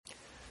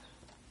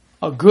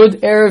A good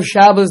Erev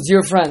Shabbos,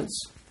 dear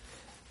friends.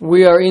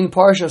 We are in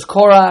Parshas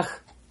Korach.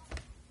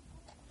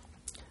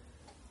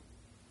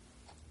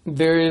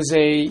 There is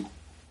a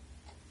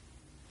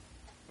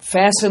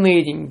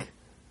fascinating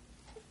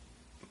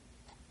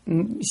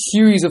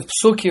series of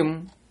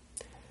psukim.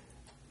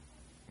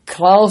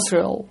 Klal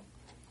Yisrael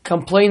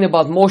complain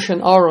about Moshe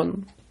and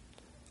Aaron.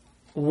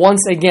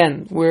 Once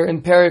again, we're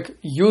in Perek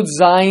Yud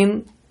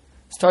Zayin,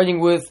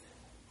 starting with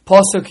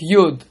Pasuk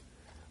Yud,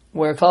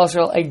 where Klal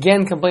Yisrael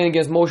again complain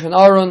against Moshe and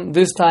Aaron,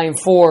 this time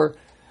for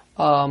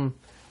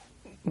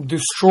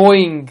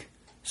destroying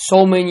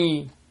so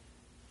many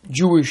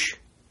Jewish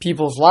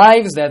people's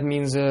lives. That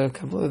means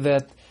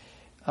that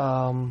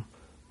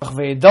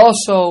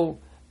Daso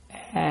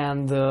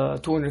and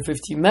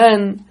 250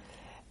 men.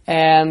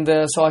 And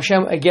so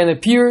Hashem again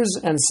appears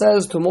and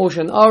says to Moshe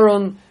and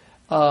Aaron,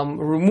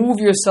 remove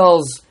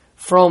yourselves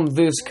from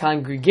this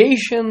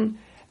congregation,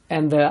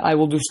 and I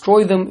will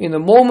destroy them in a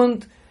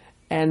moment.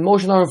 And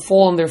Moshe and Aaron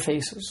fall on their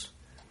faces.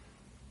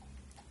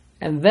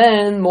 And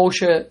then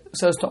Moshe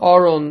says to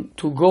Aaron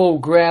to go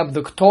grab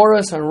the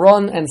Ketores and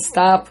run and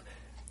stop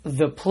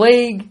the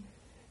plague.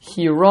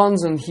 He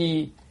runs and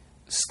he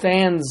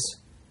stands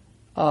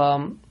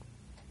between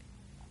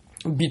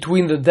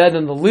the dead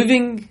and the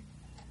living.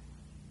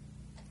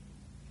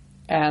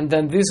 And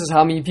then this is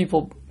how many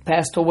people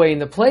passed away in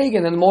the plague.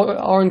 And then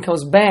Aaron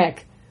comes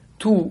back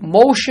to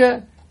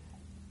Moshe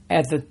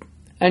at the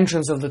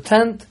entrance of the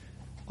tent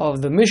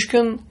of the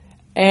Mishkan,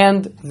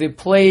 and the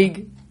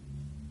plague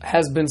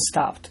has been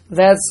stopped.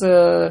 That's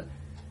a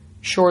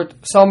short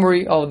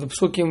summary of the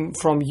psukim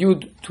from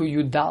Yud to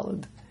Yud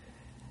Daled.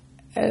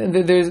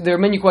 There are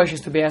many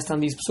questions to be asked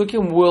on these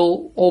psukim.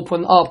 We'll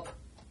open up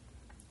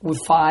with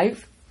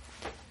 5.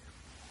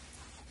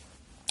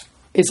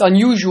 It's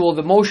unusual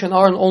that Moshe and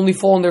Aaron only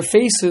fall on their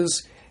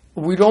faces.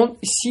 We don't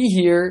see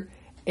here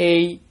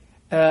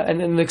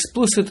an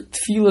explicit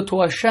tefillah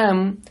to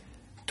Hashem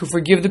to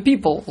forgive the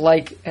people,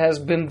 like has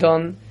been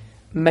done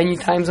many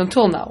times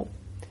until now.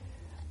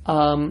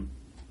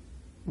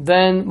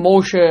 Then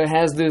Moshe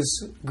has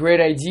this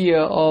great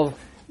idea of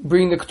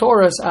bringing the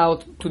Ketores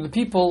out to the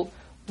people.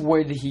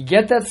 Where did he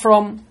get that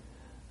from?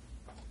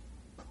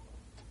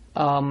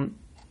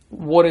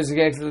 What does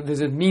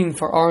it mean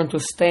for Aaron to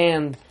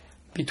stand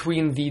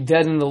between the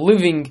dead and the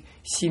living?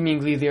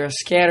 Seemingly they are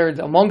scattered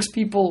amongst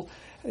people.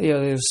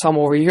 There's some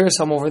over here,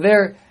 some over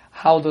there.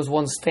 How does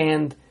one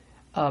stand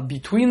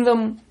between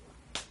them?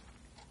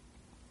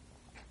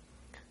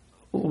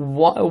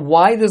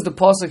 Why does the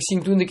pasuk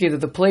seem to indicate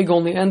that the plague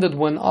only ended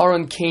when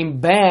Aaron came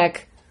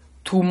back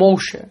to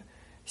Moshe?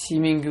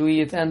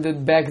 Seemingly it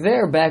ended back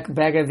there, back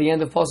at the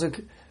end of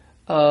pasuk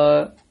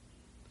Yud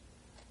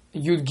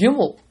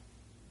Gimel.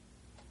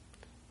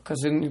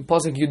 Because in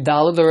pasuk Yud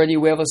Daled already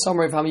we have a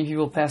summary of how many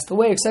people passed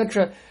away,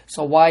 etc.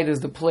 So why does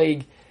the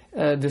plague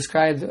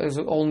described as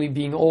only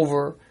being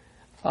over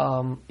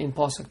in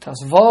pasuk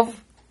Tasvav?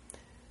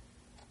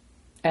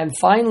 And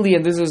finally,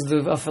 and this is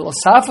a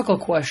philosophical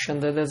question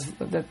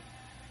that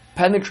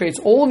penetrates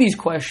all these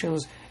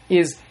questions,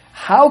 is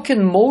how can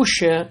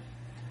Moshe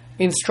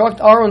instruct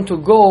Aaron to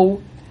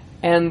go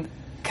and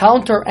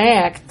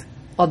counteract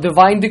a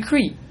divine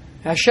decree?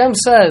 Hashem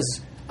says,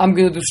 I'm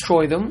going to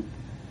destroy them.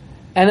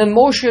 And then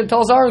Moshe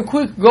tells Aaron,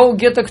 quick, go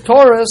get the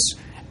Ketores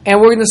and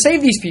we're going to save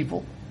these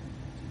people.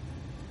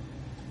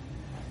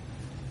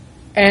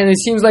 And it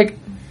seems like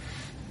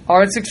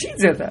Aaron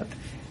succeeds at that.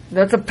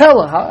 That's a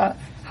pella.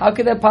 How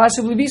could that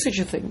possibly be such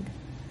a thing?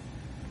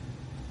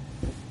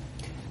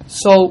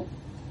 So,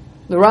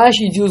 the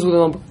Rashi deals with a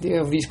number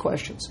of these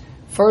questions.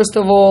 First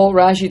of all,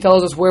 Rashi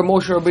tells us where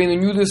Moshe Rabbeinu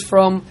knew this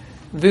from.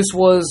 This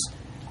was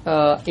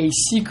a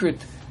secret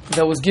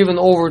that was given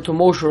over to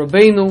Moshe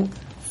Rabbeinu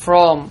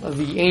from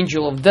the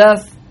angel of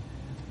death.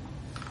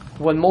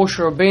 When Moshe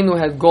Rabbeinu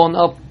had gone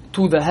up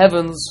to the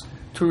heavens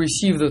to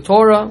receive the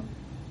Torah,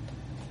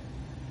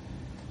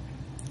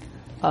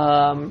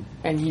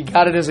 and he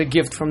got it as a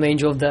gift from the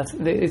angel of death.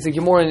 It's a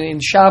Gemara in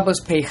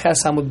Shabbos, Pei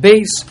Ches Amud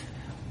Beis,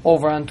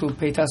 over onto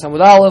Pei Tes Amud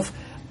Aleph.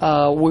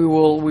 We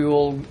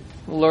will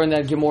learn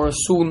that Gemara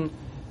soon,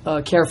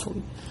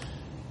 carefully.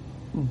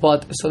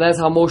 But so that's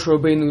how Moshe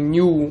Rabbeinu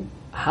knew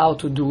how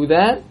to do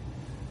that.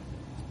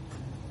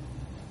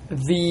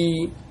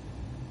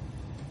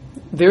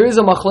 There is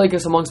a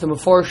machlekes amongst the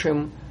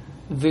Mefarshim.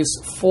 This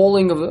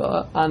falling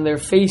on their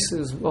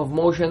faces of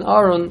Moshe and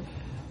Aaron,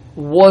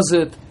 was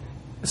it?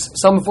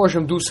 Some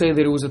Mefarshim do say that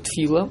it was a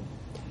tefillah.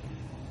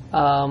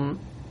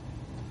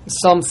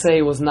 Some say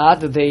it was not,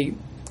 that they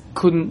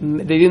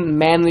didn't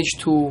manage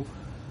to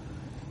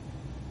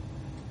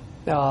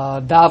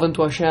daven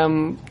to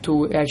Hashem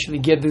to actually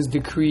get this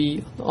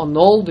decree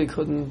annulled. They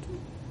couldn't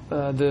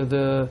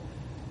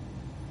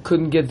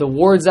couldn't get the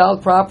words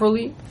out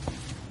properly.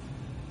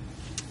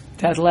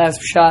 That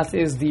last pshat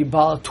is the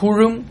Baal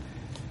Turim.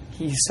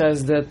 He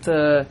says that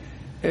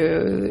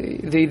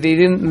they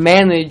didn't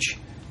manage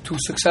to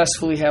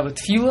successfully have a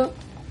tefillah,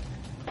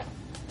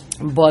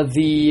 but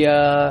the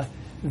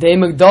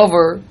Emek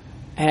Dover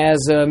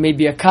has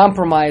maybe a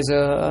compromise,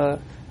 a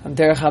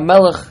Derech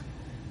HaMelech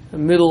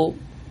middle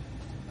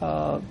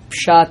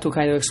shot to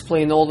kind of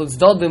explain all that's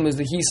dadim is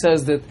that he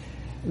says that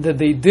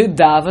they did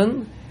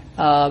daven,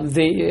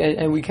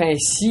 and we kind of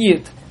see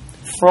it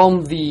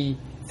from the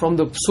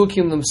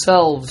psukim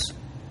themselves.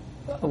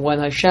 When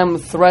Hashem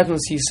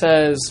threatens, He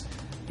says,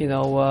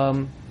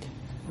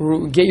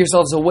 get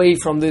yourselves away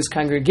from this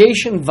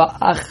congregation,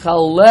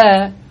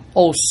 va'achaleh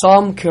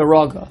osam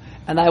keraga,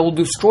 and I will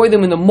destroy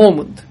them in a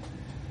moment.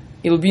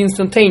 It'll be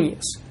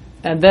instantaneous.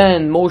 And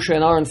then Moshe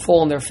and Aaron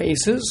fall on their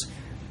faces,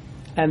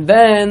 and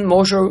then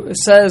Moshe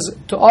says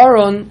to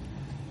Aaron,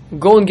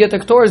 go and get the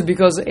Ketores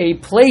because a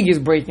plague is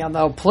breaking out.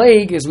 Now,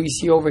 plague, as we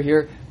see over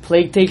here,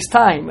 plague takes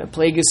time. A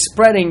plague is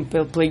spreading,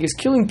 a plague is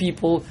killing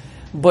people,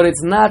 but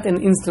it's not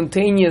an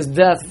instantaneous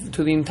death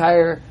to the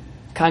entire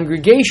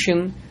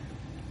congregation,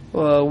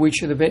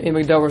 which the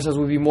Emek Davar says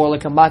would be more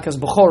like a Makas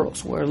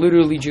Bechoros, where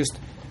literally just,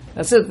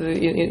 that's it,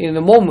 in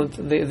the moment,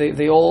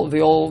 they all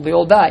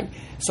die.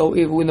 So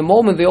in the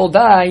moment they all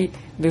die,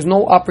 there's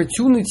no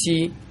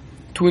opportunity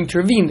to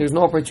intervene, there's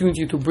no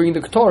opportunity to bring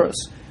the Ketores.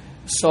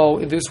 So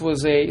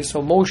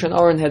Moshe and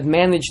Aaron had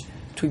managed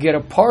to get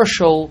a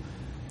partial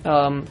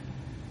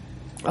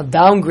a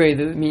downgrade,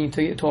 meaning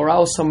to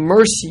arouse some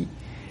mercy,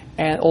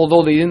 and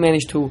although they didn't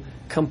manage to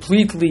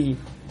completely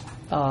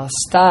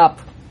stop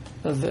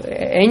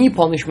any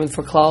punishment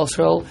for Klal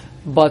Yisrael,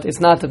 but it's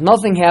not that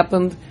nothing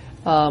happened.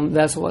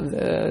 That's what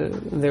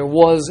there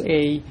was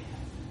a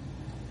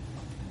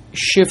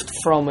shift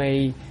from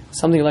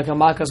something like a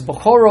Makas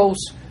Bechoros,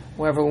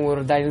 where everyone would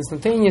have died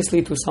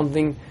instantaneously, to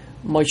something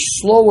much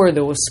slower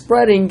that was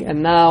spreading,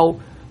 and now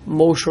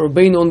Moshe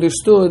Rabbeinu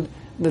understood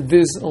that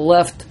this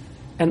left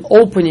an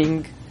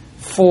opening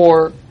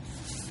for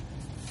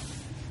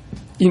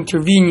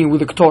intervening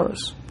with the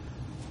Ketores.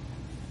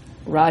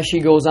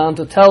 Rashi goes on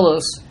to tell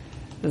us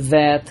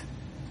that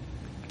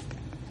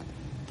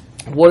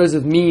what does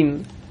it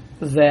mean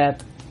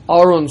that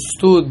Aaron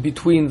stood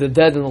between the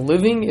dead and the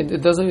living?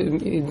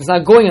 It's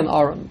not going on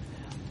Aaron,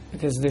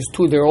 because there's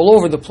two, they're all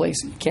over the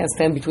place. You can't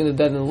stand between the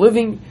dead and the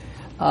living.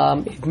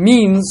 It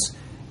means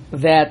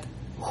that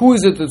who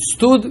is it that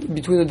stood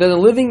between the dead and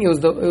the living? It was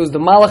the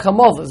Malach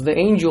HaMavos, the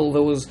angel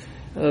that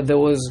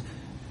was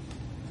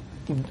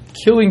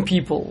killing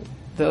people.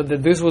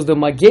 This was the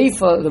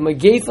Magefa. The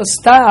Magefa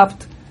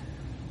stopped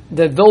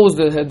that those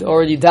that had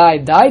already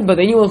died, but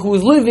anyone who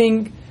was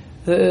living,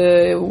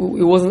 it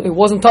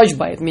wasn't touched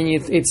by it.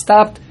 Meaning it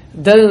stopped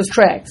dead in its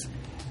tracks.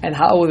 And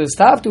how was it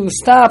stopped? It was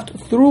stopped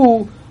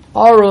through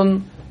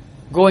Aaron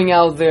going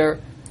out there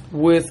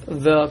with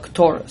the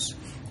Ketores.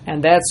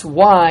 And that's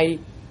why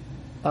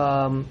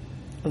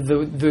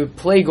the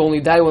plague only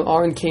died when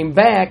Aaron came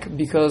back,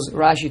 because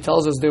Rashi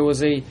tells us there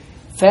was a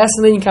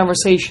fascinating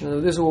conversation,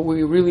 and this is what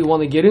we really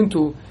want to get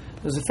into.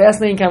 There's a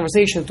fascinating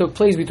conversation that took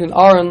place between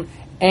Aaron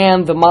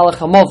and the Malach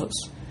HaMavos.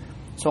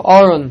 So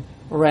Aaron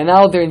ran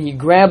out there and he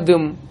grabbed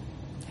him,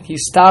 he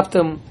stopped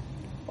him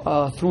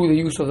through the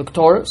use of the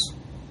Ketores.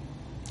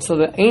 So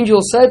the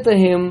angel said to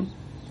him,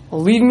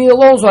 leave me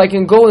alone so I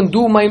can go and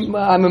do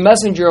I'm a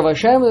messenger of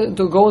Hashem,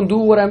 to go and do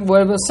what I've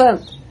been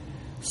sent.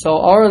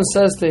 So Aaron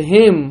says to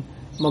him,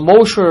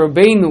 Moshe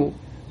Rabbeinu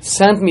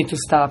sent me to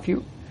stop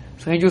you.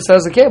 So the angel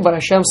says, okay, but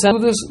Hashem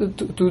sent this to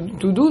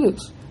do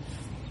this.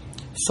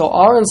 So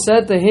Aaron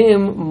said to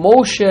him,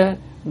 Moshe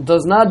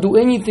does not do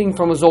anything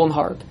from his own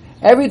heart.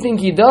 Everything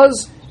he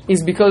does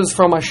is because it's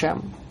from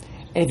Hashem.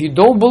 And if you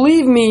don't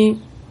believe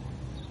me,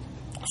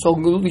 so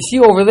we see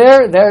over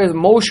there is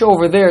Moshe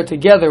over there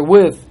together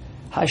with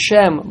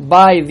Hashem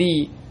by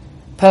the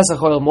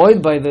Pesach Oil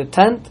Moed, by the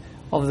tent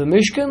of the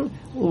Mishkan.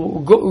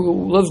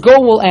 Let's go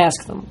and we'll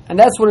ask them. And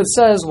that's what it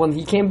says. When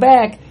he came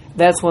back,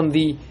 that's when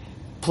the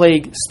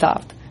plague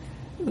stopped.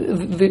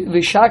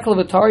 The Shakel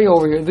of Atari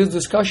over here, this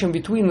discussion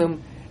between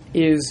them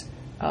is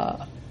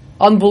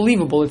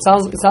unbelievable. It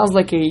sounds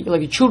like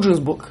a children's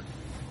book,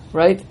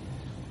 right?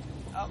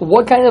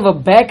 What kind of a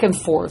back and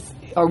forth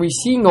are we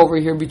seeing over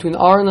here between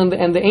Aaron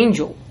and the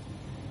angel?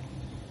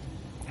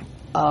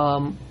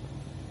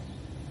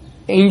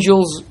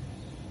 Angels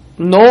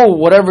know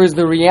whatever is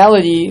the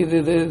reality,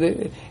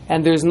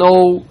 and there's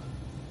no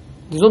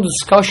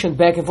discussion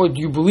back and forth.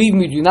 Do you believe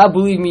me? Do you not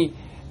believe me?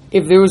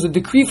 If there was a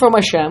decree from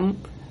Hashem,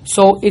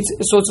 so it's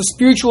a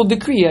spiritual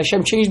decree.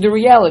 Hashem changed the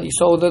reality,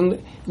 so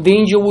then the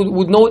angel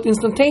would know it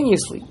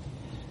instantaneously.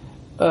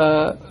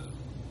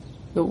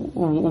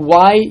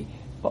 Why?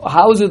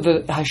 How is it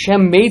that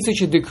Hashem made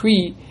such a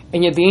decree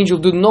and yet the angel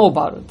didn't know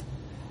about it?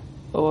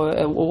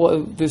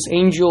 This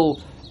angel,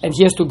 and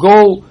he has to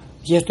go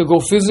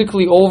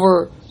physically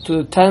over to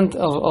the tent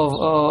of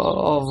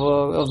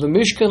the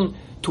Mishkan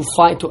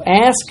to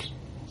ask.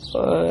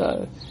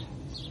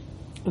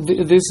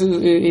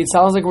 It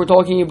sounds like we're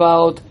talking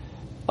about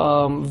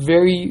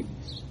very,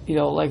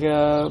 like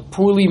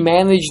poorly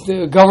managed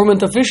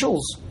government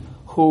officials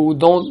who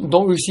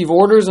don't receive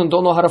orders and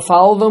don't know how to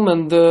follow them,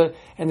 and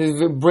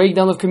there's a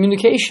breakdown of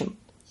communication.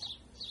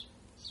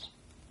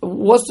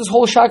 What's this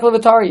whole Shakel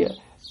of Ataria?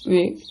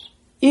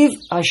 If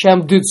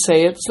Hashem did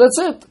say it, so that's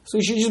it. So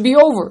it should just be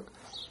over.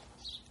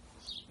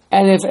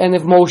 And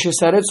if Moshe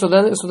said it, so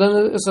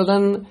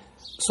then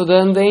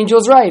the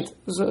angel's right.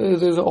 So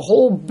there's a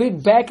whole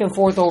big back and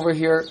forth over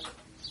here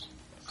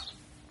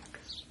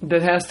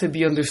that has to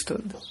be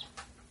understood.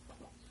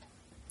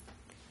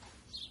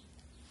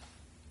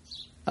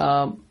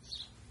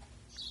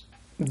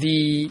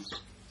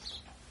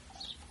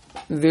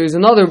 There's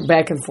another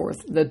back and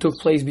forth that took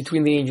place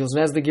between the angels,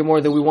 and that's the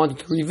Gemara that we wanted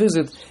to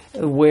revisit,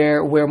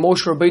 where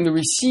Moshe Rabbeinu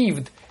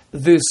received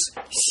this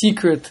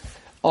secret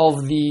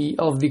of the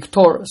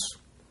Torahs.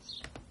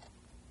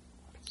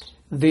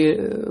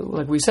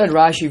 Like we said,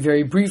 Rashi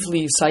very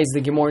briefly cites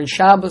the Gemara in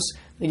Shabbos.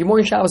 The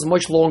Gemara in Shabbos is a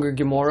much longer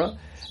Gemara.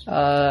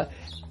 It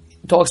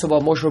talks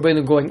about Moshe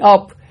Rabbeinu going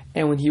up,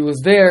 and when he was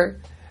there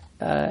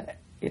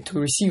to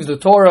receive the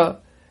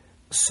Torah,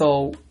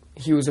 so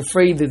he was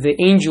afraid that the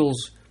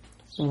angels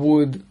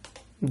would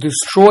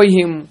destroy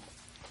him,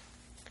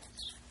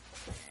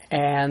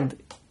 and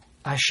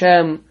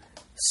Hashem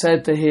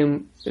said to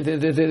him,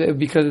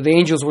 because the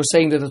angels were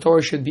saying that the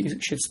Torah should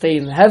stay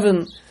in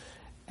heaven,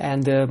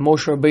 and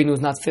Moshe Rabbeinu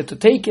was not fit to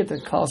take it,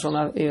 and also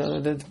not,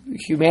 that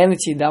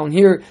humanity down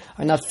here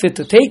are not fit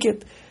to take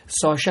it.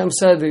 So Hashem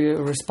said,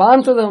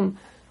 respond to them.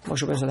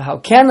 Moshe Rabbeinu said, how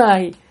can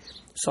I?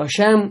 So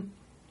Hashem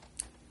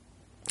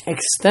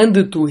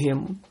extended to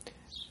him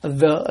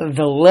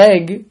the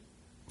leg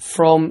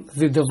from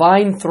the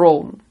divine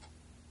throne.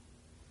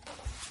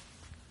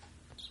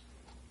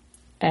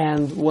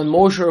 And when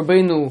Moshe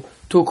Rabbeinu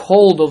took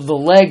hold of the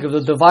leg of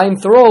the divine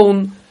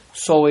throne,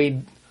 so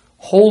a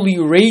holy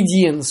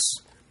radiance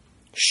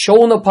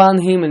shone upon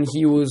him, and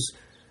he was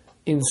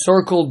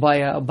encircled by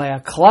a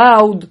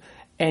cloud,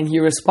 and he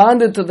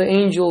responded to the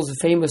angels, the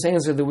famous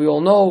answer that we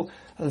all know,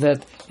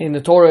 that in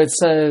the Torah it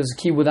says,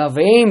 Ki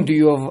B'Davaim, do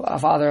you have a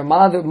father or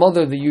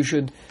mother that you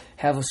should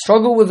have a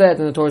struggle with that?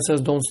 And the Torah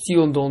says, don't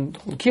steal and don't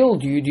kill.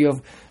 Do you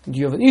have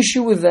an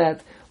issue with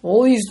that?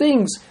 All these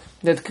things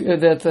that's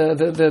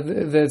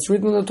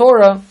written in the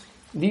Torah,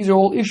 these are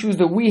all issues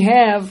that we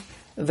have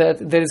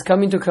that is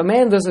coming to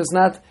command us. It's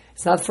not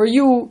for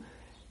you.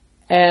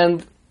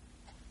 And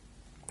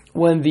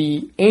when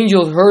the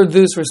angels heard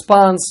this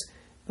response,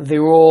 they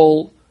were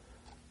all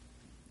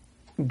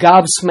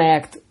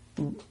gobsmacked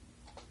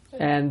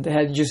and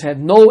had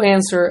no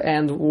answer,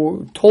 and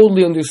were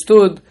totally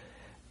understood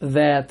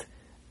that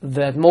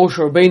Moshe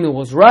Rabbeinu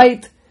was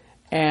right,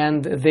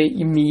 and they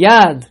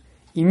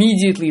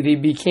immediately they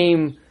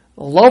became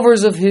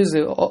lovers of his,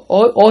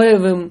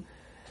 ohevim,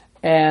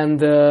 and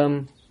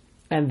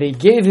they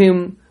gave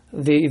him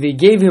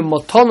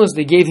matanos,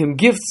 they gave him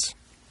gifts,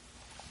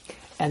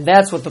 and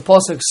that's what the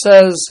pasuk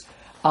says.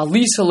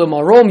 Alisa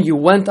lemarom, you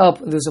went up.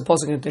 There's a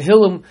pasuk in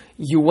Tehillim.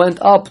 You went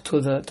up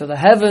to the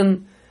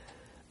heaven.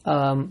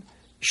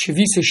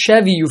 Shevisa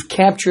shevi, you've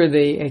captured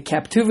a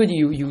captivity.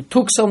 You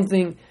took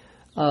something.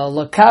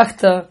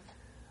 Lakachta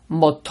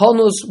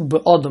matanos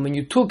be'adam, and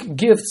you took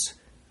gifts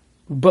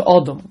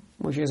be'adam,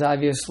 which is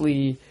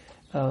obviously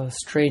a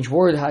strange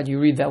word. How do you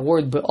read that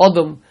word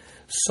be'adam?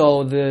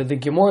 So the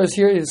Gemara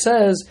here, it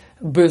says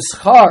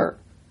b'schar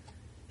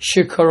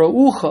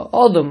shekaraucha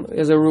adam,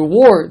 is a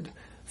reward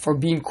for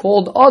being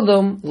called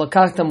Adam.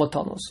 Lakachta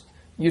matanos,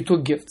 you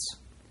took gifts.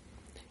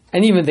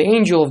 And even the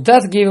angel of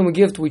death gave him a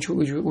gift, which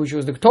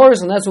was the Torah,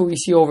 and that's what we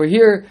see over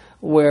here,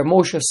 where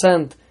Moshe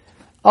sent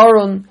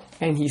Aaron,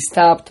 and he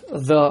stopped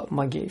the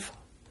Magev.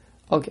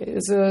 Okay,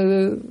 it's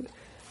a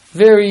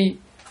very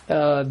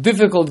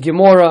difficult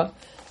Gemara.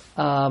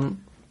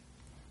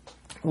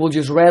 We'll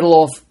just rattle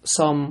off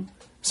some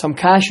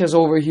kashas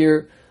over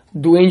here.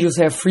 Do angels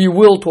have free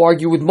will to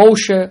argue with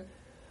Moshe?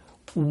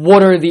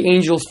 What are the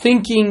angels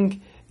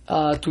thinking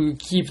to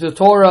keep the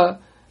Torah?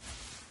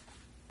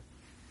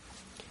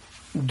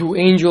 Do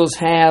angels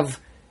have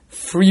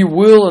free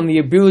will and the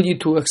ability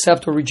to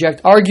accept or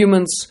reject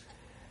arguments?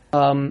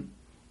 I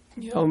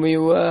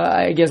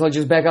guess I'll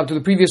just back up to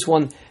the previous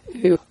one.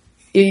 Did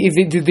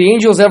the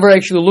angels ever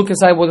actually look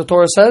inside what the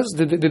Torah says?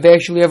 Did they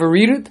actually ever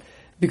read it?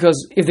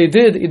 Because if they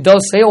did, it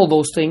does say all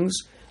those things.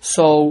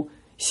 So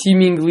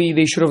seemingly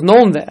they should have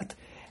known that.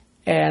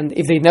 And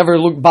if they never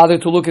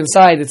bothered to look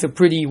inside, it's a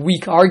pretty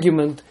weak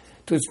argument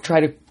to try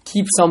to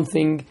keep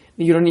something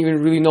that you don't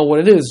even really know what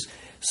it is.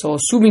 So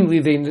assuming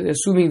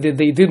that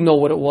they did know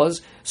what it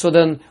was, so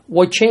then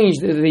what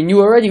changed? They knew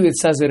already. It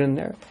says it in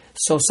there.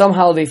 So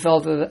somehow they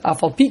felt that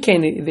afal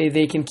pikein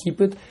they can keep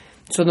it.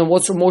 So then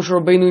what's Moshe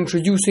Rabbeinu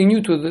introducing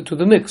you to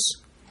the mix?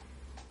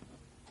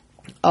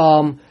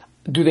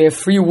 Do they have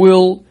free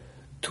will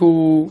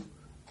to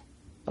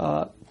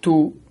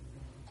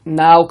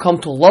now come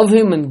to love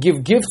him and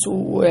give gifts?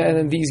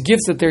 And these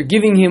gifts that they're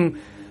giving him,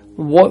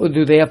 what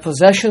do they have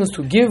possessions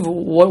to give?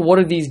 What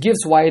are these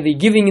gifts? Why are they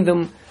giving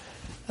them?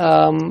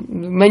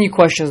 Many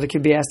questions that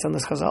could be asked on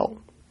this Chazal.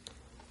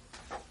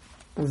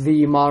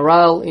 The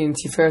Maharal in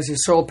Tiferes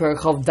Yisrael Perek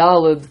Chav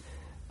Daled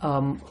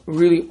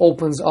really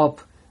opens up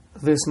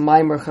this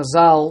Maimer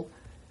Chazal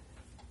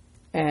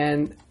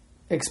and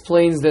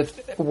explains that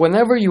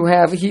whenever you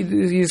have,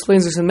 he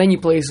explains this in many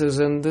places,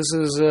 and this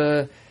is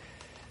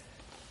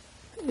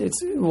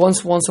it's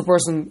once a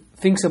person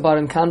thinks about it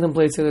and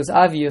contemplates it, it's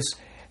obvious.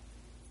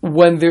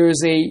 when there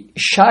is a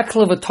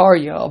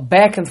shaklavatariya, a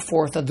back and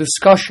forth, a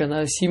discussion,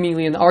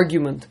 seemingly an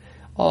argument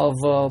of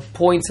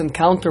points and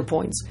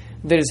counterpoints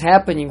that is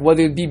happening,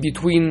 whether it be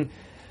between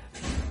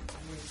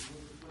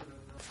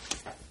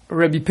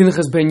Rabbi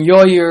Pinchas ben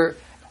Yair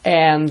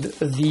and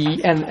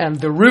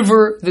the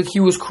river that he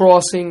was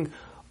crossing,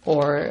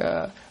 or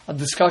a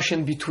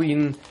discussion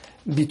between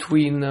the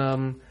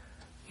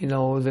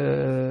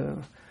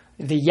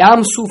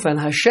Yamsuf and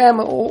Hashem.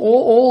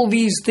 All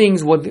these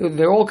things, what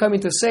they're all coming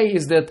to say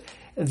is that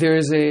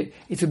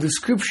it's a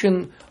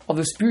description of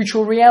the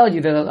spiritual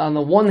reality, that on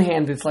the one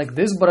hand it's like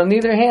this, but on the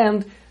other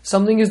hand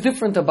something is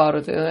different about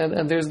it,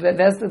 and that's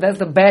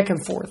the back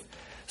and forth.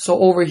 So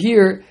over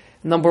here,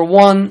 number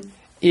one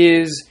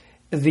is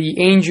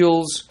the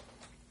angels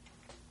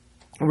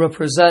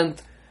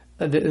represent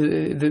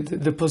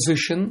the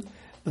position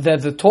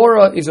that the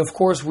Torah is, of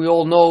course, we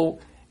all know,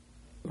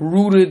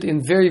 rooted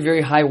in very,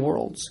 very high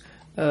worlds.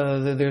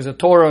 There's a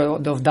Torah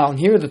of down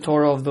here, the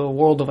Torah of the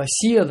world of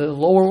Asiya, the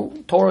lower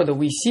Torah that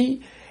we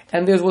see,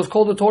 and there's what's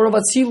called the Torah of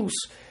Atzilus,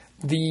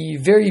 the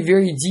very,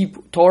 very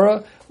deep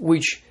Torah,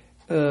 which,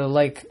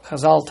 like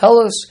Chazal tell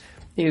us,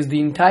 is the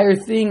entire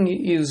thing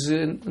is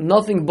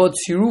nothing but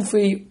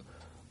sirufei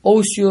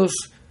osios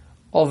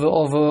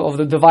of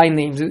the divine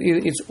names.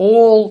 It's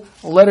all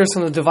letters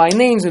from the divine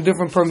names in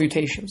different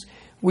permutations,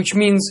 which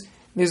means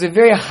there's a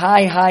very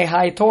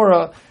high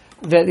Torah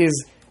that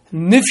is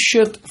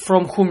nifshet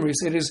from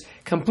chumris. It is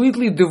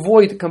completely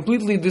devoid,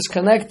 completely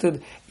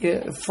disconnected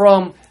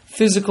from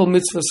physical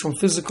mitzvahs,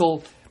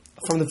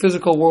 from the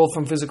physical world,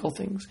 from physical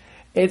things.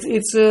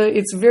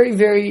 It's very,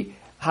 very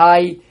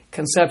high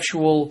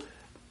conceptual.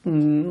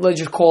 Let's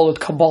just call it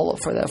Kabbalah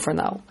for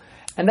now,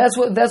 and that's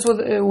what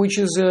which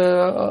is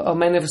a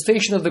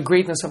manifestation of the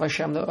greatness of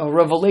Hashem, a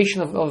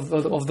revelation of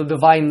the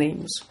divine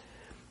names.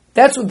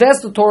 That's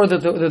the Torah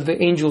that the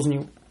angels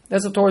knew.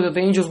 That's the Torah that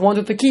the angels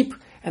wanted to keep.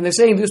 And they're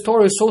saying this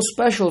Torah is so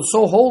special,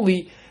 so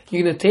holy,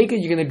 you're going to take it,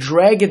 you're going to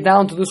drag it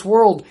down to this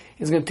world.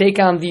 It's going to take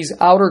on these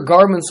outer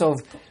garments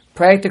of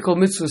practical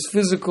mitzvahs,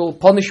 physical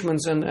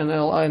punishments, and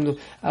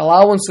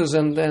allowances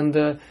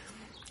and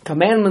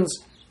commandments.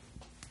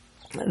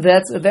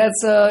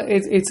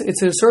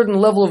 It's a certain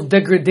level of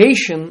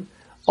degradation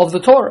of the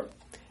Torah.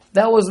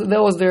 That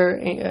was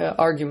their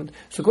argument.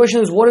 So the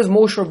question is, what does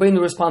Moshe Rabbeinu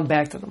respond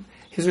back to them?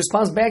 His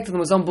response back to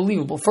them is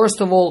unbelievable.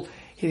 First of all,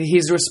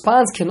 his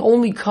response can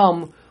only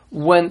come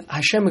when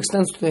Hashem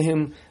extends to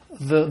him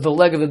the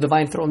leg of the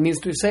divine throne. Means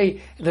to say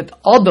that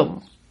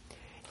Adam,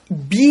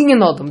 being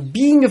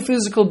a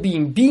physical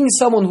being, being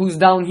someone who's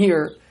down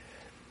here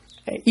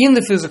in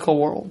the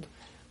physical world,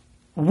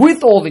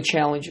 with all the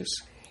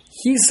challenges,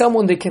 he's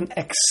someone that can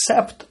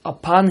accept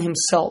upon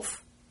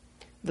himself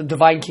the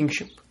divine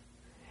kingship.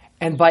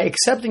 And by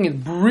accepting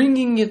it,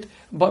 bringing it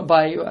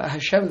by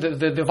Hashem,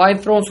 the divine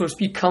throne, so to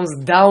speak, comes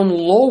down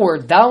lower,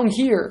 down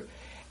here,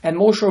 and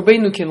Moshe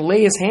Rabbeinu can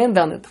lay his hand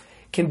on it,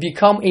 can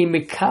become a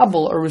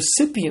mekabel, a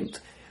recipient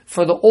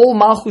for the all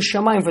Malchus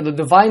Shamayim, for the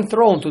divine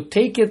throne, to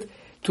take it,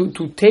 to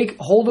take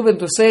hold of it,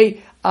 to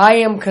say, I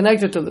am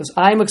connected to this,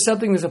 I am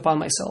accepting this upon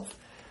myself.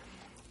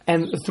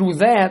 And through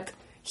that,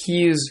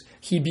 he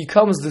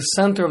becomes the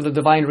center of the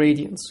divine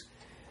radiance.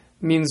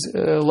 Means,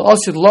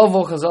 L'Asid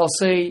Lavo, Chazal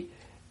say,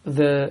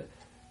 the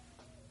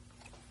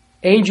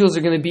angels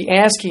are going to be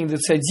asking the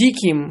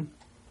tzaddikim,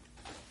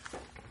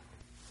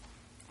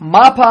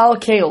 Mapal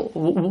Kael,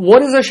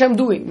 what is Hashem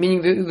doing?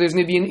 Meaning there's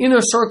going to be an inner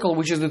circle,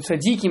 which is the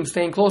tzaddikim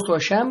staying close to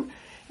Hashem,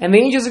 and the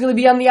angels are going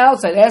to be on the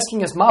outside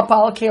asking us,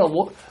 Mapal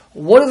Kael,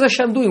 what is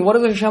Hashem doing? What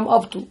is Hashem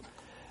up to?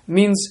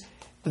 Means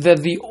that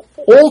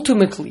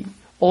ultimately,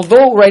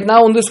 although right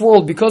now in this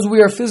world, because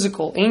we are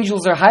physical,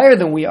 angels are higher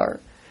than we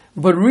are,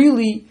 but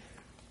really,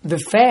 the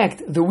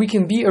fact that we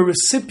can be a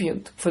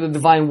recipient for the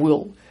divine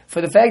will, for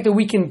the fact that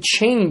we can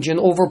change and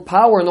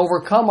overpower and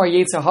overcome our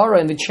Yetzer Hara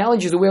and the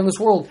challenges that we have in this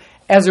world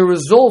as a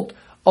result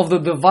of the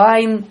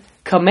divine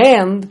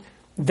command,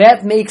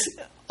 that makes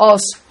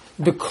us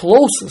the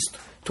closest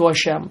to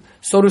Hashem.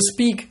 So to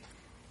speak,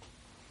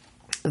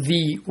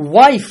 the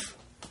wife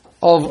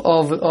of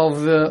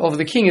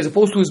the king, as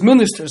opposed to his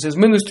ministers. His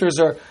ministers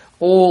are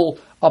all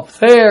up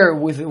there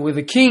with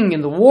the king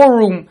in the war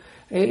room.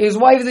 His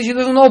wife, she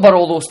doesn't know about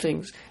all those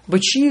things,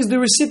 but she is the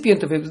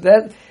recipient of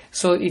it.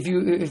 So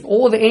if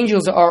all the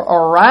angels are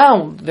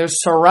around, they're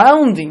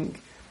surrounding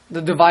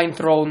the divine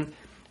throne,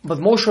 but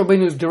Moshe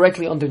Rabbeinu is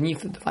directly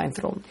underneath the divine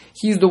throne.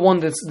 He's the one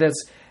that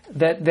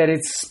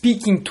it's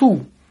speaking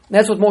to.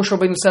 That's what Moshe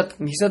Rabbeinu said to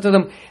them. He said to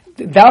them,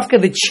 Dafka,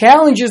 the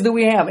challenges that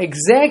we have,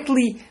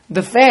 exactly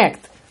the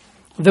fact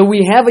that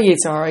we have a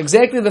Yetzer Hara,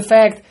 exactly the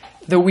fact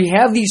that we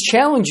have these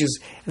challenges,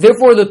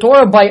 therefore the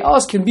Torah by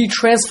us can be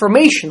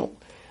transformational.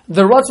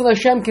 The Ratzon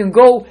Hashem can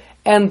go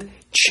and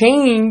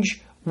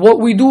change what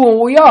we do and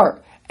what we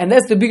are. And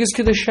that's the biggest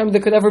Kiddush Hashem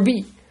that could ever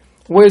be.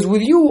 Whereas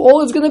with you,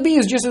 all it's going to be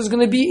is just as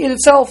going to be in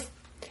itself.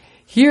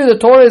 Here the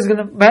Torah is going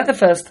to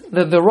manifest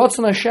that the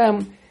Ratzon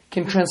Hashem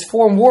can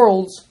transform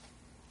worlds.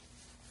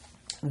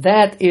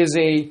 That is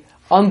a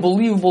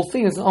unbelievable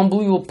thing. It's an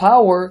unbelievable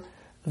power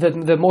that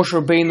Moshe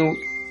Rabbeinu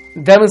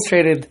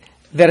demonstrated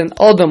that an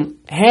Adam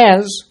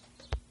has,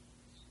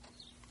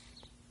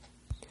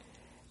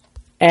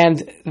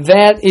 and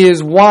that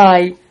is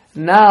why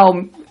now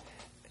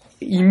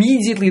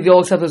immediately they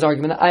all accept this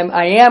argument.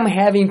 I am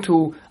having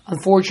to,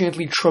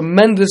 unfortunately,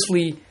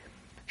 tremendously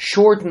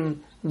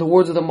shorten the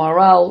words of the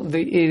Maharal.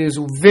 It is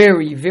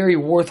very, very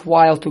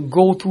worthwhile to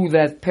go through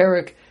that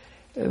parak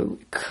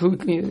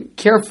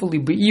carefully,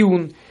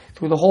 be'iyun,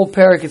 through the whole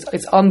parak.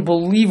 It's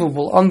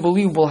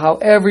unbelievable how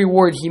every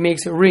word he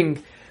makes it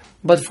ring.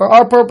 But for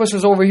our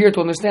purposes over here,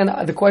 to understand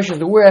the questions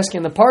that we're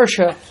asking in the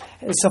parsha,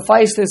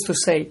 suffice this to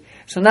say.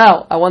 So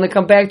now, I want to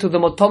come back to the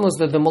matanos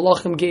that the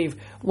Malachim gave.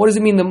 What does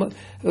it mean?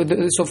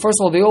 So first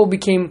of all, they all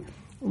became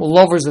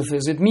lovers of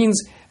his. It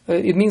means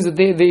that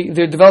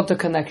they developed a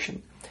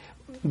connection.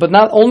 But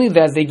not only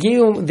that, they gave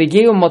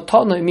him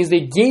matana. It means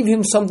they gave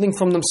him something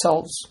from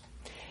themselves.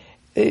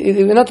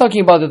 We're not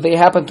talking about that they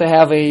happen to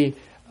have a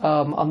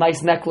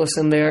nice necklace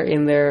in their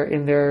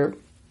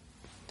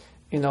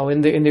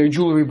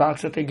jewelry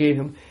box that they gave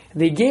him.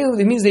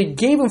 It means they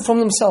gave him from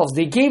themselves.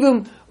 They gave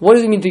him, what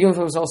does it mean to give him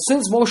from themselves?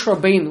 Since Moshe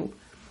Rabbeinu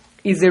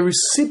is a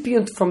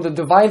recipient from the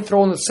divine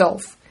throne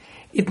itself,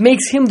 it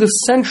makes him the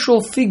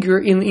central figure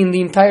in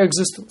the entire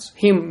existence.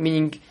 Him,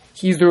 meaning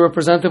he's the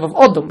representative of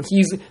Adam.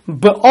 He's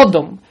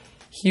Be'adam.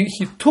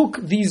 He took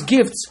these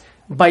gifts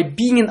by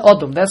being an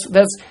Adam. That's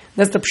the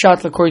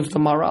pshat according to the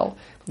Maharal.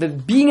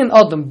 That being an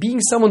Adam,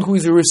 being someone who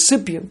is a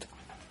recipient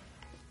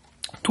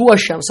to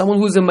Hashem, someone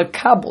who is a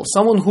makabel,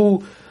 someone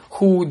who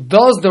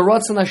does the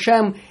Ratzon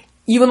Hashem,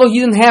 even though he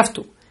didn't have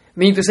to.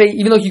 Meaning to say,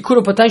 even though he could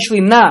have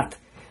potentially not,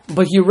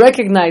 but he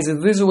recognizes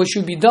this is what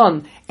should be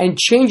done and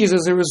changes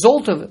as a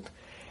result of it.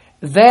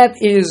 That's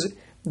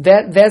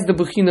the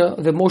Bechina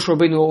that Moshe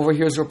Rabbeinu over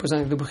here is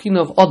representing, the Bechina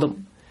of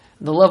Adam,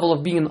 the level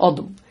of being an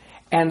Adam.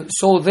 And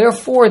so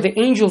therefore the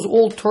angels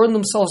all turned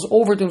themselves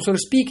over to him, so to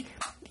speak.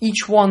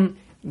 Each one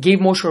gave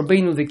Moshe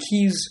Rabbeinu the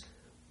keys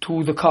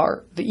to the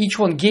car. Each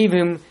one gave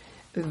him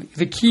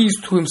the keys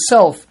to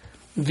himself,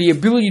 the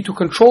ability to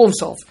control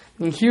himself.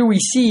 And here we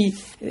see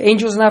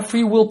angels are not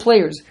free will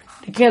players.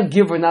 They can't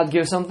give or not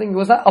give something. It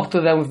was not up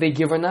to them if they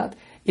give or not.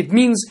 It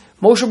means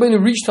Moshe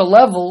Rabbeinu reached a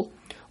level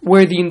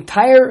where the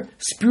entire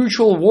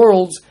spiritual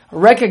worlds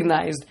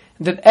recognized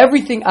that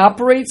everything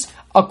operates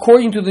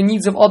according to the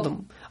needs of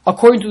Adam,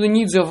 according to the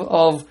needs of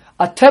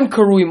Atem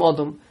Karuim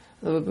Adam.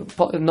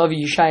 Navi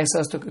Yeshaya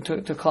says to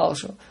Klal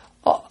Yisrael,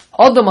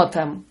 Adam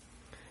Atem.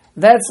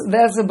 That's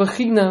the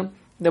Bechina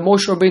that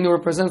Moshe Rabbeinu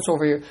represents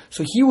over here.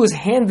 So he was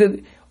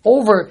handed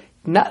over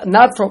not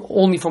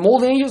only from all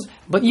the angels,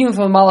 but even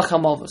from Malach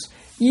HaMavos.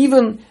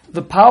 Even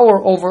the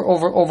power over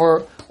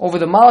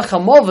the Malach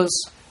HaMavos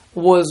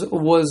was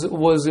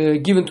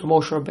given to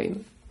Moshe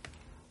Rabbeinu.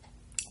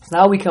 So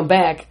now we come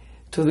back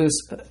to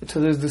this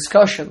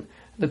discussion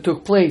that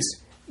took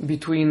place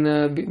between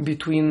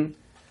Aaron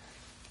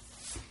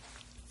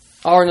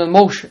and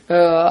Moshe.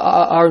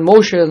 Aaron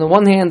Moshe on the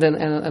one hand and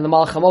the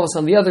Malach HaMavos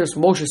on the other. So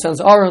Moshe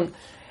sends Aaron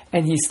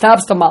and he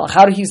stops the Malach.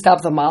 How did he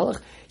stop the Malach?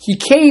 He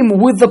came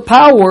with the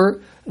power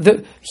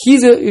that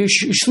he's a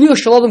Shliach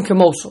Shalom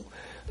Kemoso.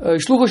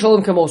 Shlucho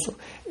Shalom Kemoso.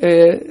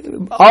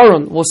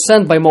 Aaron was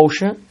sent by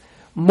Moshe.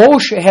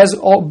 Moshe has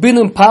been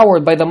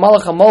empowered by the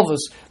Malach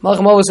HaMavos. Malach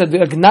HaMavos had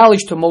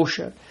acknowledged to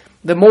Moshe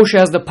that Moshe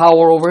has the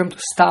power over him to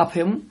stop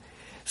him.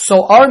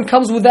 So Aaron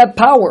comes with that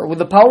power, with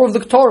the power of the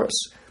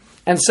Ketores,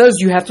 and says,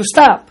 you have to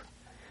stop.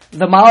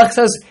 The Malach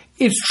says,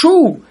 it's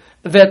true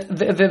that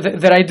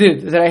I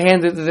did,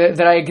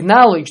 that I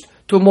acknowledged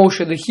to Moshe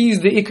that he's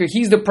the Iker,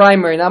 he's the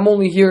primary, and I'm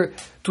only here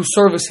to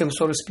service him,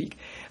 so to speak.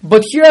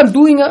 But here I'm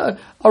doing a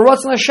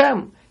Ratzon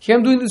Hashem. Here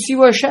I'm doing the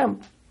Tziva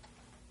Hashem.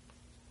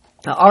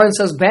 Now Aaron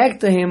says back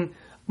to him,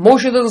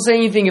 Moshe doesn't say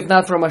anything if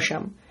not from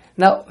Hashem.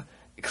 Now,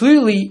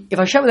 clearly, if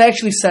Hashem had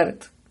actually said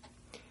it,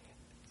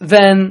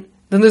 then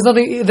there's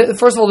nothing.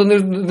 First of all,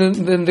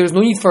 then there's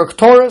no need for a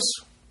Ketores.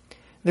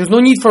 There's no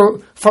need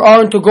for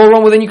Aaron to go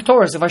wrong with any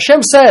Ketores. If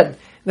Hashem said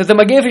that the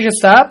Magefa should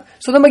stop,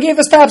 so the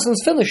Magefa stops and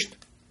it's finished.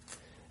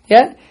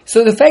 Yeah?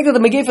 So the fact that the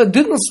Magefa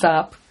didn't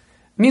stop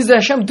means that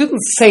Hashem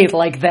didn't say it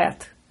like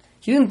that.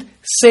 He didn't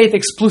say it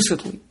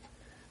explicitly.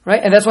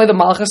 Right? And that's why the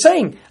Malach is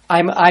saying,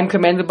 I'm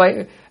commanded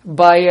by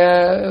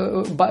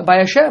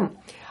Hashem.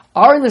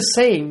 Aaron is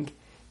saying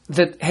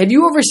that, have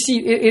you ever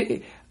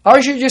seen,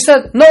 Aaron just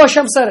said, no,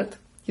 Hashem said it.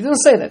 He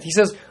didn't say that. He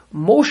says,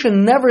 Moshe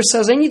never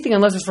says anything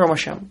unless it's from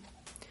Hashem.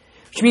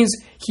 Which means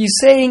he's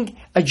saying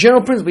a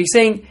general principle.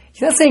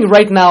 He's not saying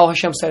right now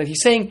Hashem said it.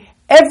 He's saying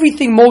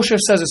everything Moshe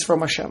says is from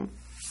Hashem.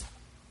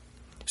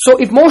 So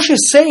if Moshe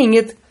is saying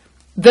it,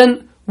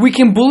 then we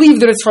can believe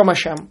that it's from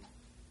Hashem.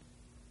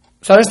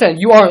 So understand,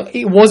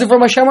 was it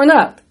from Hashem or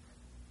not?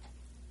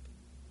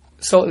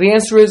 So the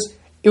answer is,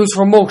 it was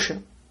from Moshe.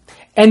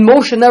 And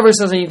Moshe never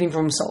says anything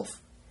from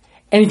himself.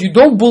 And if you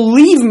don't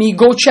believe me,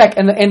 go check.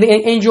 And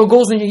the angel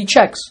goes and he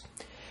checks.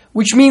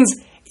 Which means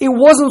it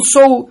wasn't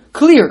so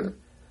clear.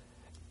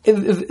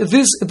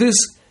 This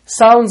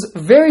sounds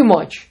very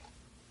much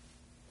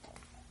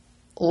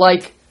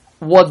like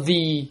what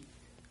the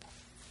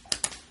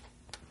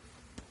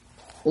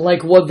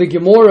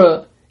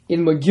Gemara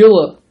in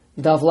Megillah,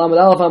 Daf Lamed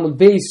Aleph Amud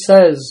Beis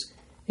says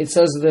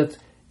that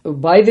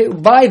by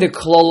the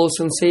klolos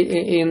in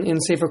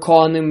Sefer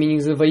Kohanim, meaning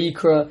the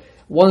Vayikra,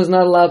 one is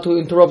not allowed to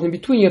interrupt in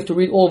between. You have to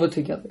read all of it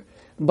together.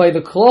 By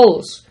the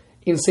klolos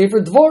in Sefer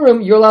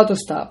Dvorim, you're allowed to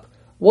stop.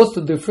 What's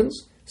the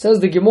difference? Says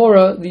the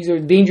Gemara, these are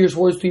dangerous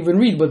words to even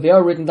read, but they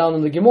are written down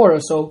in the Gemara,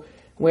 so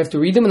we have to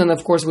read them, and then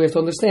of course we have to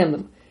understand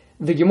them.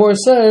 The Gemara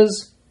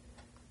says,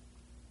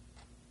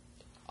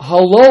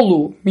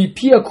 Halolu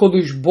mipia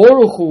kodesh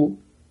boruchu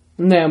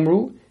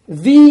nemru.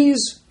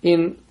 These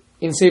in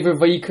Sefer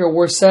Vayikra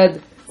were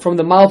said from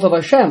the mouth of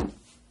Hashem.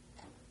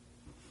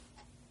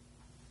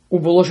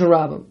 Ubeloshen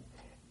Rabbim,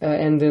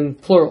 and in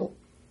plural,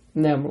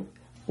 nemru.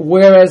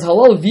 Whereas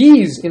halal,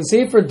 these in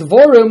Sefer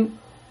Dvorim,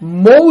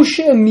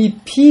 Moshe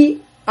mipi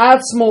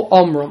atzmo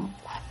amram.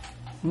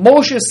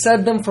 Moshe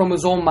said them from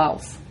his own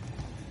mouth,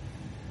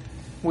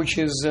 which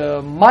is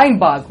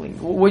mind-boggling.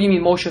 What do you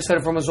mean Moshe said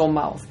it from his own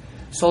mouth?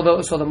 So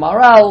the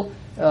Maral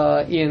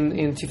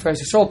in Tiferes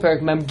Yisrael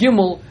Perek Mem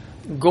Gimel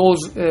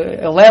goes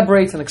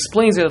elaborates and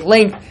explains it at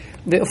length.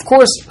 Of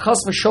course,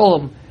 Chas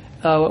v'Sholom,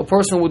 a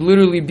person would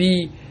literally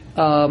be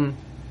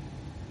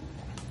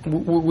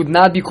would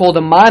not be called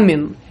a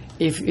mamin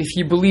if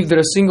he believed that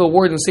a single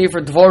word in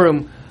Sefer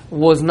Dvarim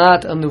was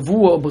not a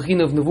nevuah, a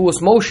bechin of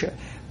nevuas Moshe,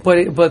 but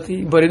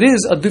it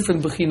is a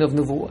different bechin of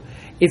nevuah.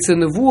 It's a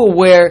nevuah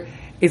where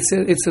it's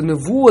a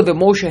nevuah that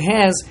Moshe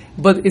has,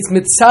 but it's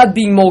mitzad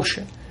being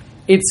Moshe.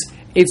 It's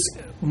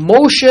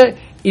Moshe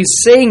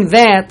is saying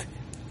that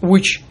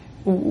which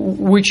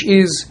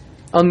is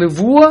a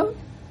nevuah.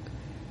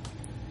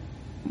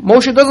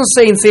 Moshe doesn't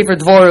say in Sefer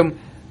Dvarim,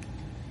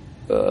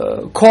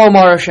 Kol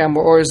Mar Hashem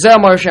or Zeh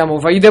Mar Hashem or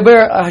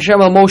Vayidaber Hashem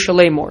al Moshe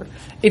Lemor.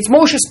 It's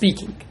Moshe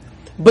speaking.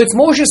 But it's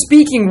Moshe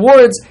speaking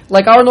words,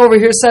 like Aaron over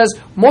here says,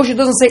 Moshe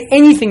doesn't say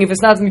anything if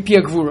it's not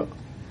Mipia Gvura.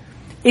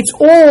 It's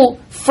all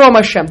from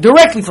Hashem,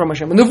 directly from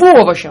Hashem, the nevuah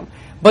of Hashem.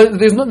 But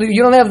there's no,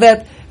 you don't have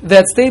that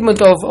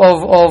statement of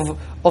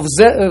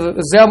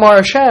Zeh Mar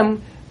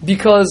Hashem,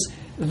 because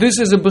this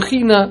is a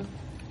bechina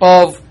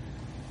of,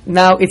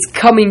 now it's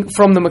coming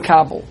from the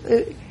Makabel.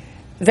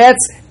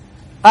 That's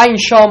Ayin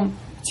Sham,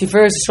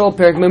 Tiferes Yisrael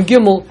Perek Mem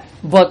Gimel,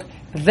 but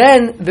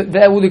then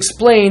that would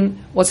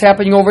explain what's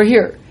happening over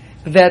here.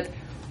 That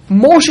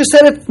Moshe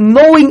said it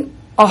knowing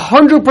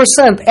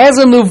 100% as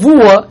a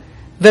nevuah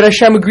that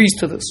Hashem agrees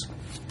to this,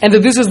 and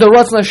that this is the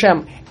Ratzon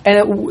Hashem,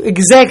 and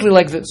exactly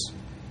like this.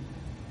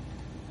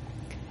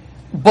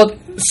 But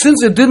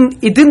since it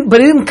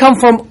didn't come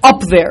from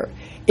up there.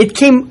 It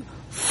came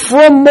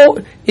from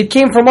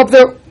up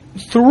there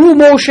through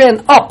Moshe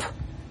and up,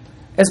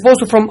 as opposed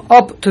to from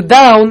up to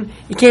down.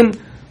 It came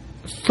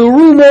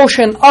through Moshe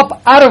and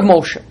up out of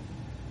Moshe.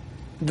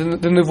 The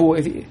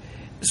nevuah.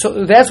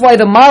 So that's why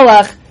the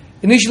Malach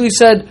initially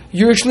said,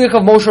 "You're a shliach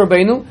of Moshe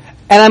Rabbeinu,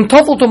 and I'm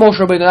tofel to Moshe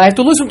Rabbeinu. I have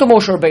to listen to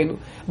Moshe Rabbeinu.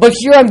 But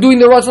here I'm doing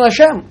the Ratzon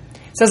Hashem."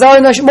 Says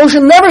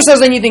Moshe never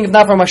says anything if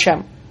not from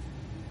Hashem.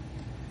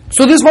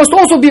 So this must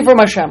also be from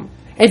Hashem.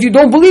 And if you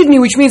don't believe me,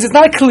 which means it's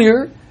not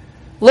clear,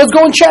 let's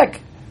go and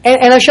check,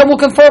 and Hashem will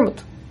confirm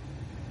it.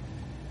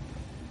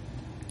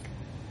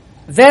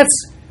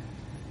 That's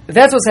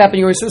what's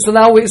happening here. So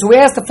now we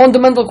ask the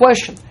fundamental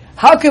question: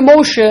 how can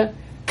Moshe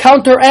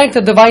counteract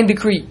a divine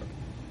decree?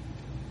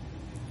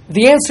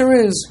 The answer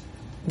is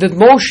that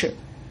Moshe,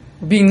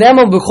 being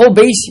Ne'eman B'chol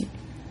Beisi,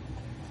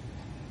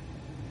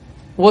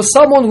 was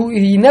someone who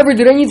he never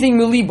did anything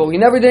milibo. He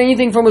never did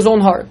anything from his own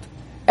heart.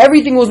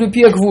 Everything was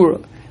mipia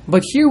gvura.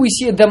 But here we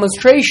see a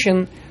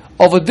demonstration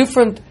of a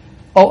different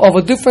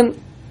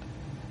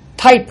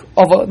type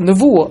of a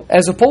nevuah,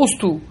 as opposed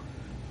to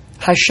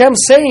Hashem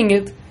saying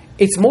it.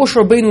 It's Moshe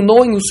Rabbeinu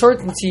knowing with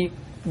certainty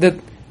that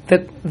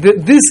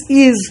this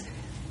is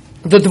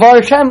the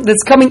Dvar Hashem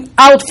that's coming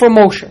out from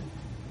Moshe.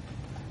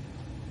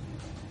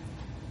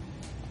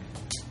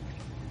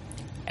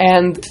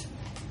 And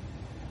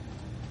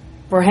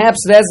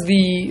perhaps that's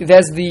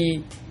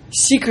the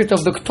secret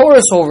of the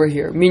Ketores over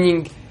here,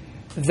 meaning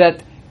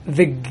that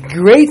the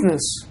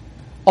greatness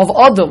of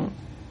Adam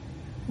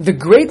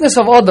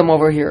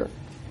over here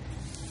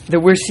that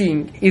we're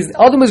seeing is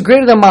Adam is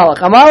greater than Malach.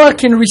 A Malach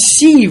can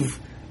receive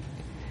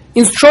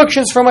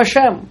instructions from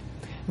Hashem.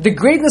 The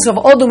greatness of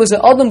Adam is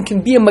that Adam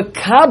can be a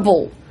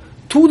makabel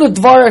to the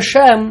Dvar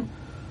Hashem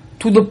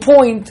to the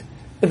point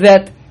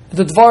that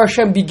the Dvar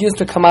Hashem begins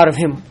to come out of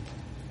him.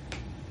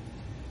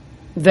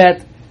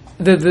 That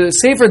the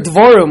Sefer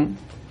Dvarim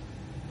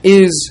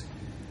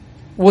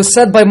was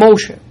said by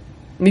Moshe,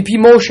 Mipi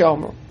Moshe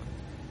Amr,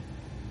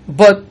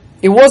 but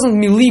it wasn't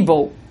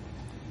milibo.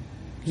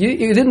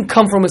 It didn't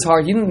come from his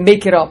heart. He didn't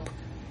make it up.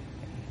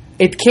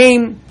 It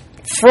came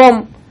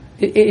from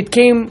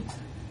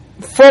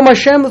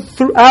Hashem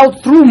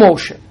out through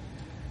Moshe.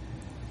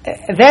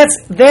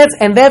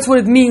 That's what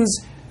it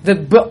means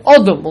that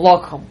Be'adam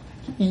Lakham.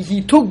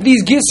 He took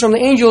these gifts from the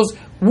angels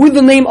with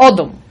the name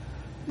Adam.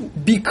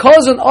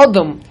 Because an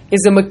Adam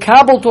is a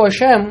makabel to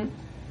Hashem,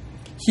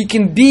 he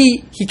can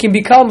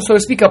become, so to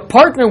speak, a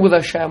partner with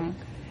Hashem.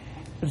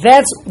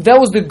 That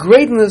was the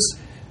greatness,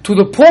 to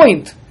the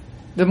point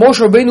that Moshe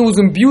Rabbeinu was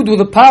imbued with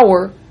the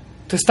power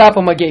to stop a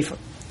Magefa.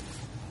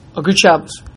 A good Shabbos.